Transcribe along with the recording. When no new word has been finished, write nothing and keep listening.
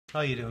How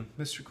you doing?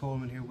 Mr.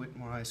 Coleman here,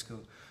 Whitmore High School.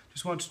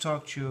 Just want to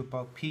talk to you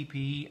about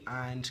PPE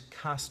and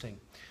casting.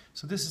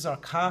 So this is our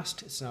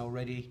cast. It's now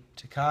ready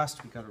to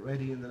cast. We got it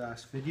ready in the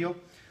last video.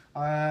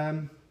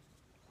 I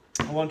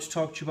want to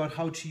talk to you about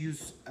how to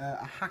use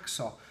a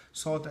hacksaw.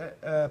 So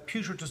the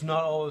pewter does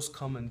not always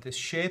come in this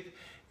shape.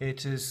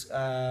 It is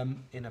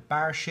in a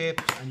bar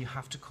shape and you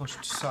have to cut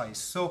it to size.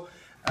 So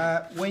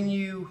when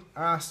you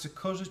are asked to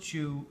cut it,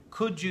 you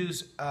could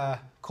use a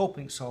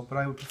coping saw, but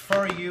I would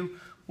prefer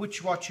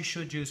what you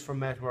should use for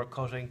metalwork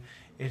cutting.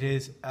 It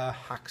is a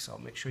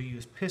hacksaw. Make sure you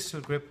use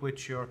pistol grip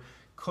with your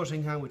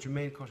cutting hand, with your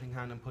main cutting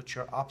hand, and put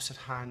your opposite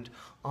hand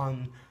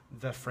on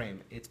the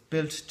frame. It's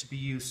built to be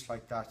used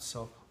like that,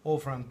 so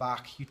over and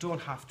back. You don't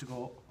have to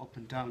go up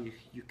and down.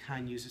 You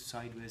can use it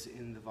sideways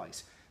in the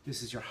vise.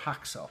 This is your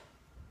hacksaw.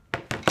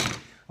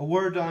 A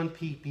word on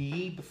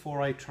PPE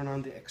before I turn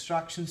on the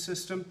extraction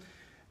system.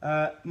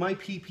 My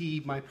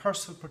PPE, my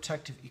personal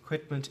protective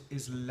equipment,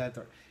 is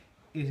leather.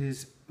 It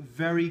is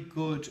very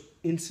good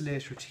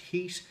insulator to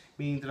heat,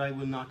 meaning that I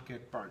will not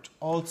get burnt.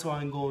 Also,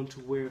 I'm going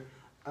to wear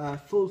a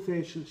full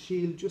facial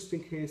shield just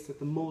in case that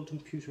the molten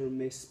pewter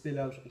may spill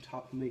out on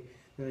top of me,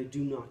 that I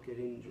do not get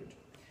injured.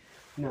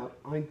 Now,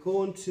 I'm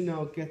going to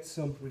now get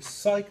some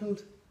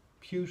recycled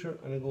pewter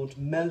and I'm going to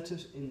melt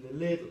it in the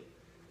ladle.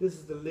 This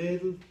is the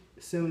ladle,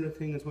 similar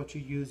thing as what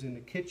you use in the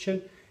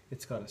kitchen.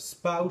 It's got a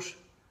spout.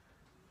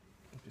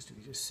 Just if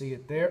you just see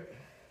it there.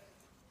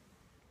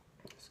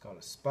 It's got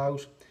a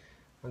spout.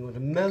 I'm going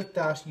to melt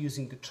that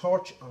using the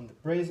torch on the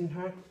brazing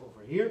hearth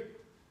over here.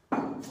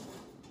 I'm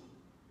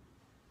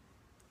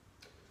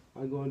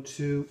going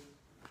to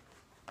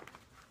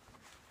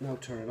now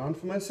turn it on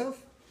for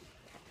myself.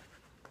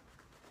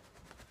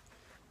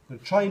 I'm going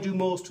to try and do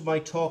most of my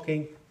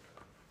talking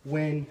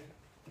when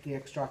the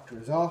extractor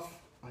is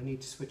off. I need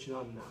to switch it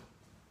on now.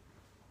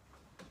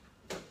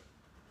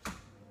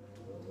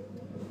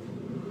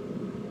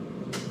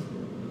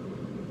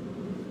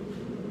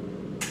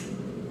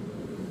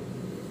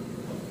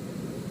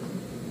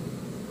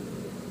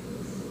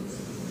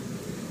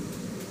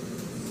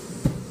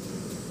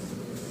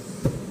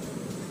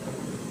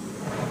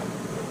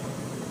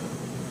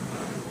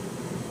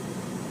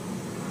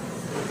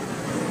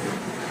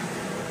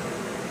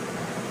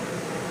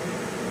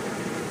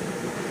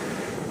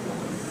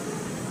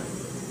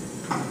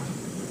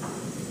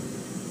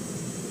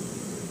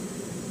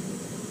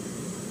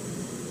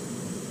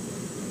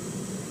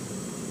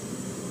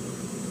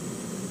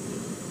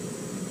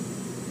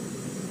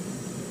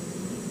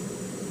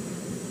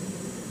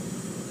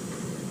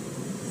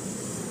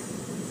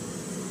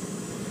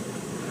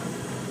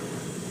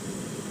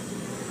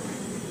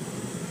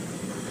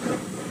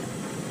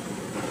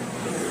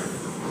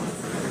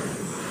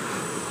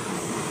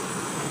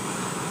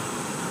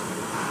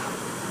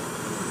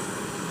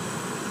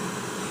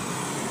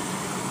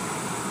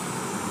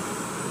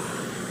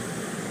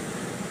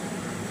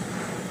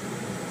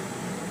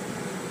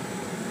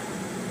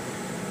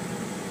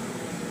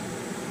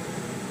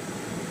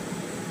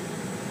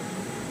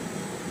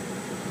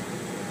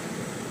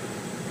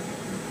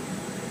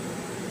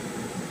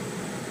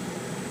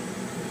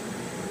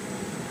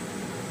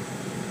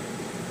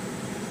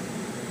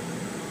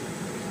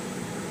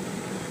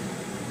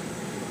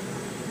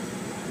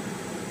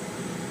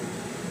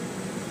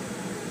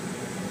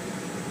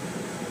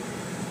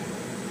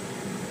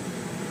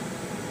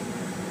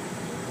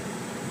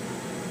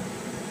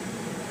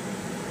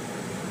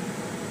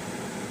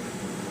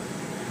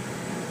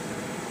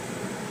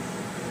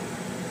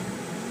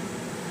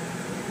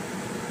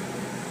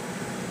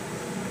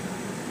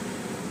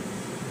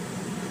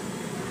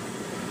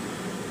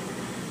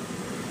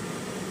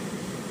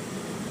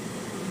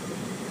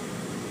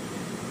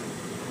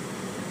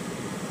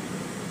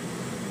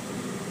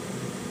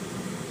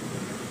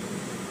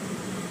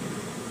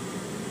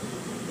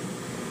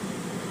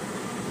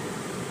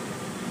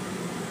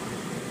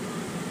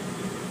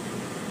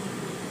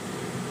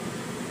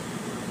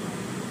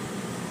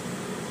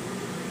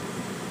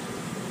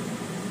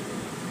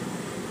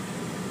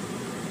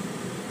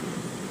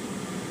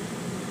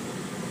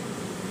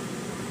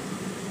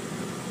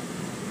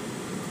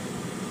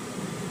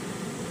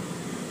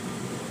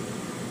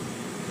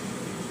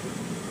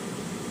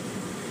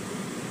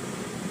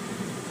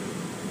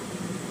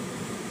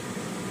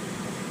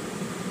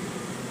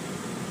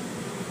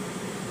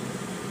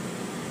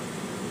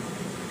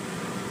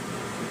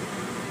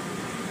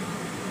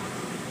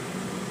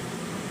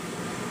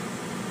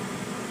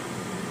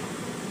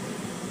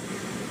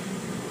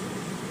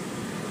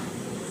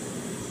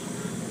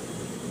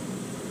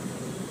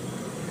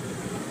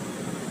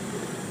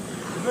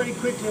 Very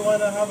quickly,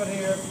 while I have it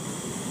here,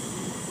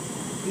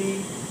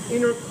 the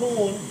inner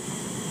cone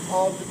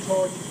of the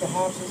torch is the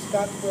hottest.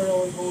 That's where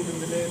I'm holding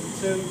the ladle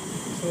to,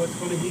 so it's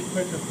going to heat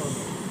quicker for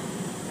me.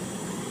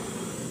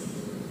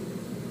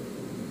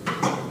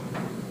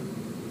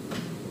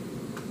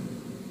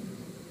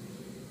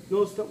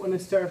 Notice that when I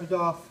started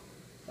off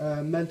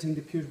melting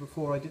the pewter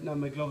before, I didn't have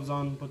my gloves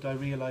on, but I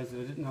realised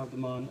that I didn't have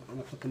them on, and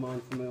I put them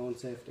on for my own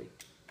safety.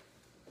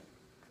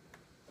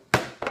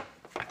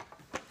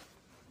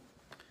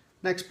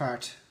 Next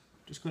part,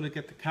 just going to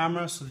get the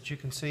camera so that you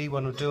can see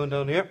what I'm doing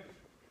down here.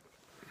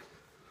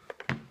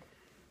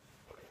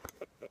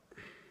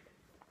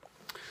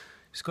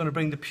 Just going to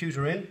bring the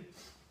pewter in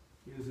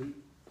using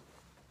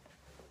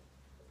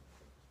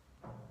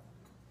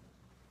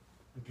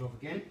the glove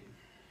again.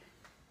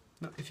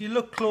 Now, if you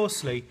look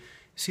closely, you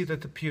see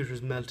that the pewter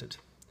is melted.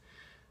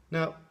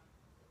 Now,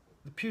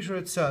 the pewter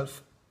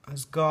itself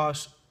has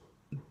got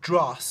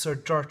dross or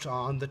dirt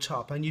on the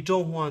top, and you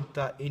don't want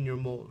that in your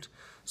mould.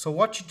 So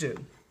what you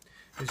do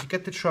is you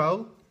get the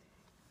trowel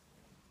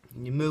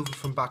and you move it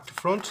from back to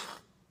front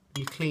and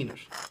you clean it.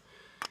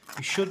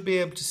 You should be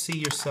able to see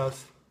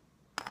yourself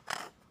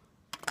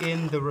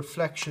in the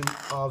reflection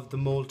of the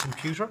molten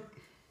pewter.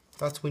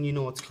 That's when you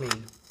know it's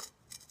clean.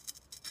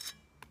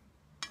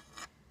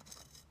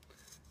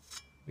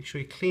 Make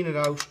sure you clean it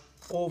out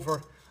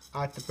over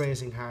at the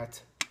braising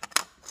hearth.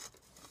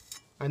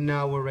 And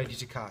now we're ready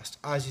to cast.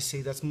 As you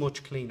see, that's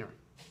much cleaner.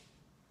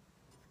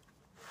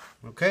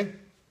 Okay?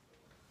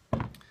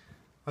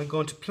 I'm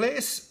going to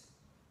place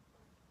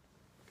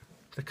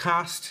the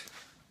cast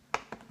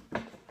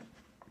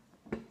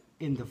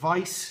in the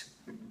vise.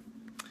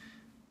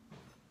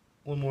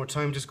 One more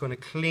time, just going to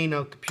clean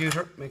out the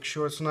pewter, make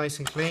sure it's nice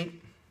and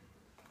clean.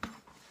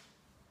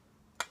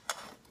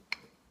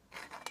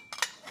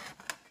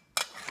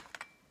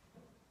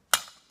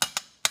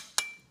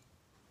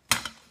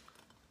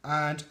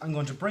 And I'm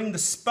going to bring the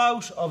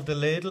spout of the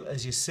ladle,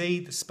 as you see,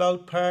 the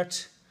spout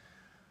part,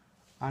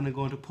 and I'm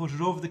going to put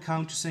it over the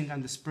countersink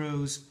and the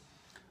sprues,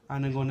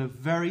 and I'm going to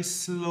very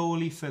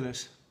slowly fill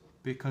it,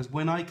 because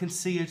when I can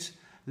see it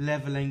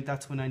leveling,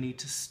 that's when I need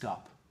to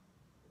stop.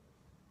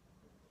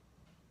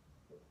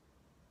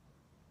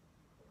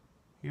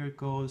 Here it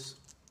goes,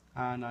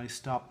 and I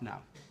stop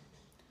now.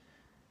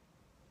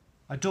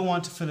 I don't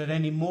want to fill it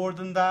any more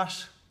than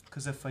that,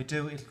 because if I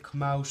do, it'll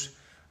come out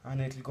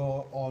and it'll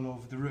go all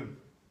over the room.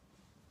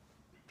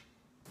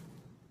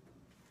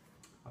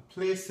 I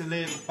place the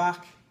ladle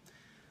back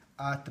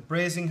at the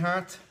braising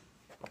hearth.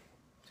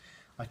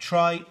 I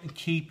try and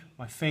keep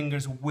my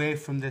fingers away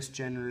from this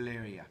general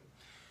area.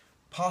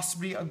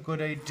 Possibly a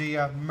good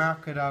idea,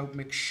 mark it out,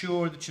 make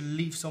sure that you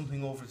leave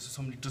something over so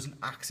somebody doesn't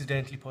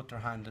accidentally put their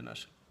hand in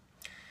it.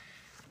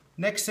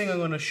 Next thing I'm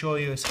going to show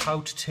you is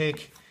how to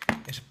take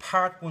it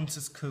apart once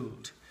it's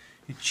cooled.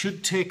 It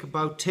should take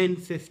about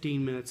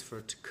 10-15 minutes for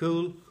it to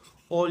cool.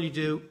 All you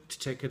do to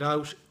take it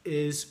out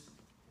is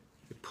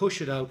you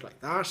push it out like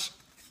that,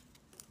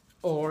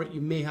 or you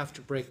may have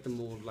to break the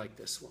mould like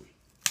this one.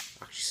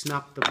 Actually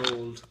snap the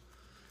mould,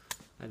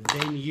 and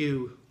then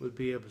you will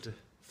be able to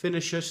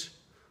finish it,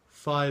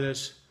 file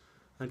it,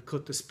 and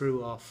cut the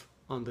sprue off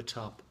on the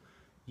top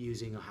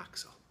using a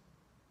hacksaw.